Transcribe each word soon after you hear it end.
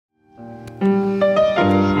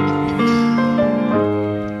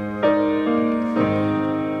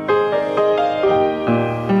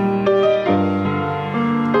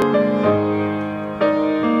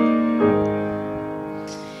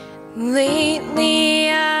lately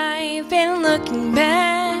I've been looking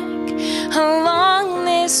back along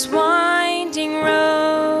this winding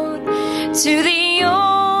road to the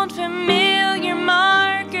old familiar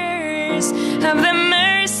markers of the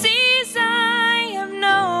mercies I have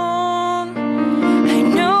known. I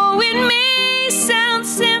know it may sound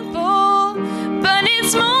simple, but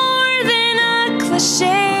it's more than a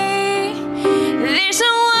cliche. There's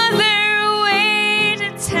no other way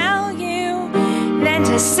to tell you than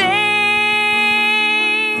to say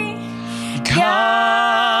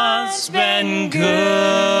God's been good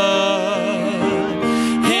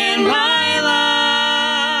in my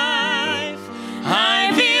life.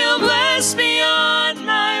 I feel blessed beyond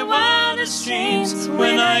my wildest dreams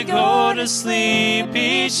when I go to sleep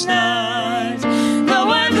each night. Though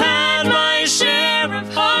I've had my share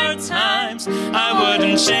of hard times, I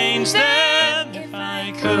wouldn't change them if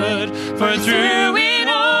I could, for through it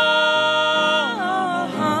all,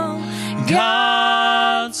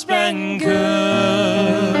 God's been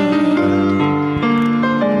good.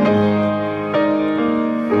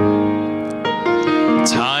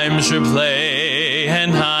 Times replay,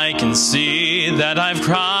 and I can see that I've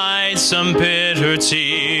cried some bitter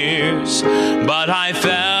tears, but I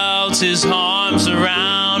felt His arms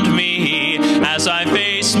around me as I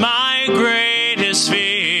faced my greatest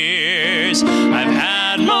fears. I've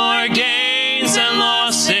had more gains than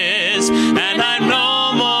losses, and I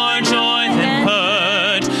know more joy than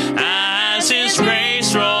hurt as His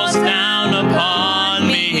grace rolls down upon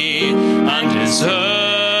me undeserved.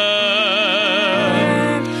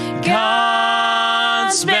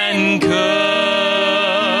 God's been good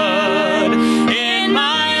in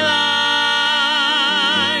my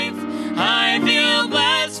life. I feel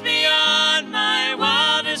blessed beyond my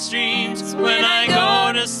wildest dreams when I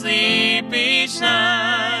go to sleep each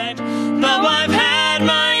night. Though I've had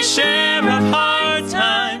my share of hard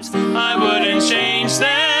times, I wouldn't change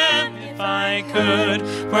them if I could,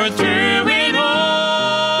 for through it all,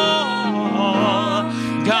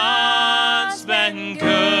 God's been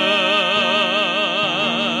good.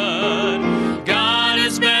 God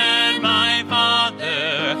has been my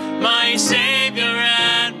Father, my Savior,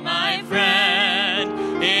 and my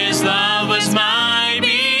friend. His love was my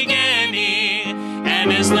beginning,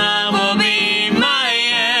 and His love will be my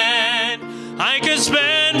end. I could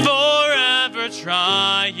spend forever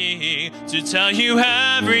trying to tell you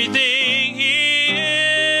everything He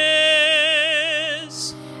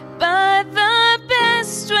is, but the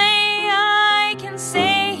best way I can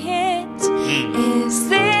say it is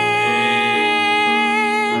this: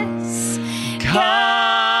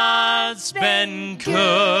 God's been good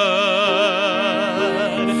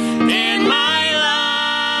in my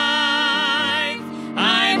life.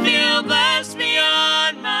 I feel blessed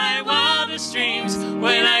beyond my wildest dreams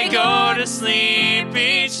when I go to sleep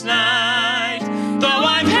each night. Though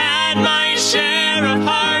I've had my share of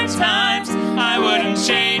hard times, I wouldn't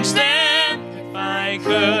change them if I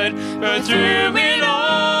could, for through it